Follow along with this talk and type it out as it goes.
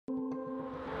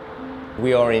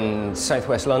We are in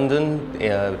southwest London.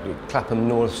 Clapham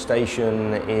North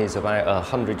Station is about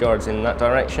 100 yards in that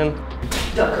direction.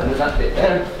 Duck under that bit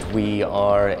there. We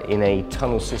are in a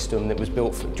tunnel system that was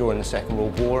built during the Second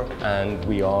World War, and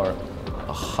we are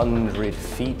 100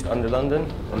 feet under London.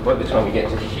 And by the time we get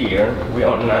to here, we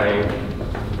are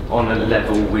now on a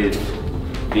level with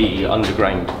the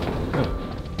underground.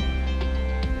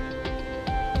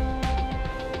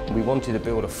 We wanted to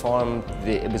build a farm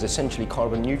that was essentially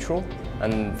carbon neutral,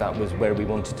 and that was where we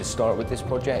wanted to start with this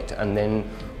project. And then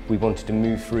we wanted to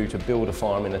move through to build a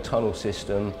farm in a tunnel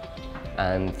system,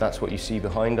 and that's what you see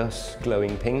behind us,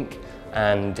 glowing pink.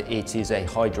 And it is a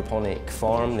hydroponic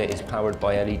farm that is powered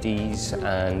by LEDs,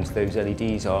 and those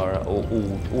LEDs are,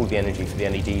 all the energy for the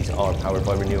LEDs are powered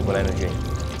by renewable energy.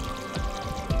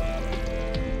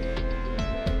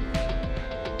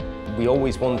 We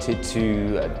always wanted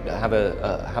to have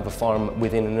a farm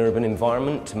within an urban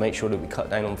environment to make sure that we cut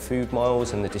down on food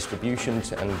miles and the distribution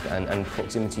and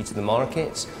proximity to the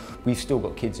markets. We've still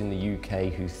got kids in the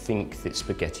UK who think that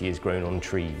spaghetti is grown on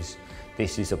trees.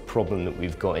 This is a problem that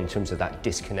we've got in terms of that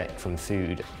disconnect from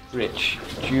food. Rich,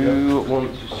 do you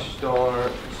want to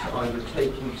start either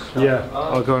taking stuff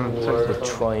I'll go and or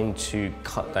trying to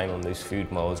cut down on those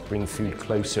food miles, bring food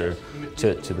closer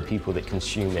to the people that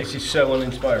consume it? This is so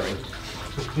uninspiring.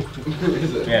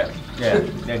 Is it?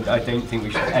 Yeah. I don't think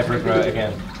we should ever grow it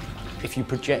again. If you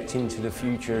project into the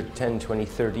future 10, 20,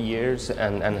 30 years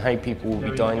and how people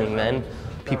will be dining then,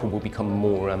 people will become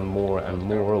more and more and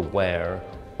more aware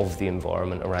of the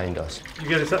environment around us. You're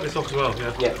going to set this off as well,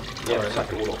 yeah? Yeah,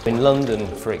 set it all off. In London,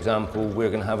 for example, we're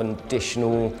going to have an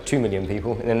additional 2 million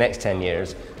people in the next 10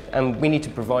 years, and we need to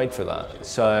provide for that.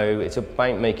 So it's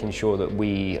about making sure that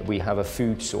we have a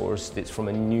food source that's from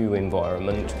a new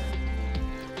environment.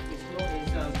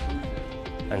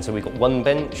 And so we've got one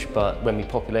bench, but when we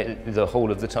populate the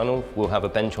whole of the tunnel, we'll have a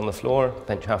bench on the floor, a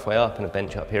bench halfway up, and a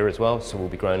bench up here as well. So we'll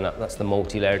be growing that. That's the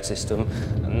multi-layered system,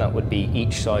 and that would be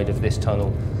each side of this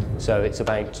tunnel. So it's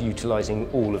about utilising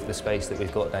all of the space that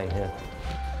we've got down here.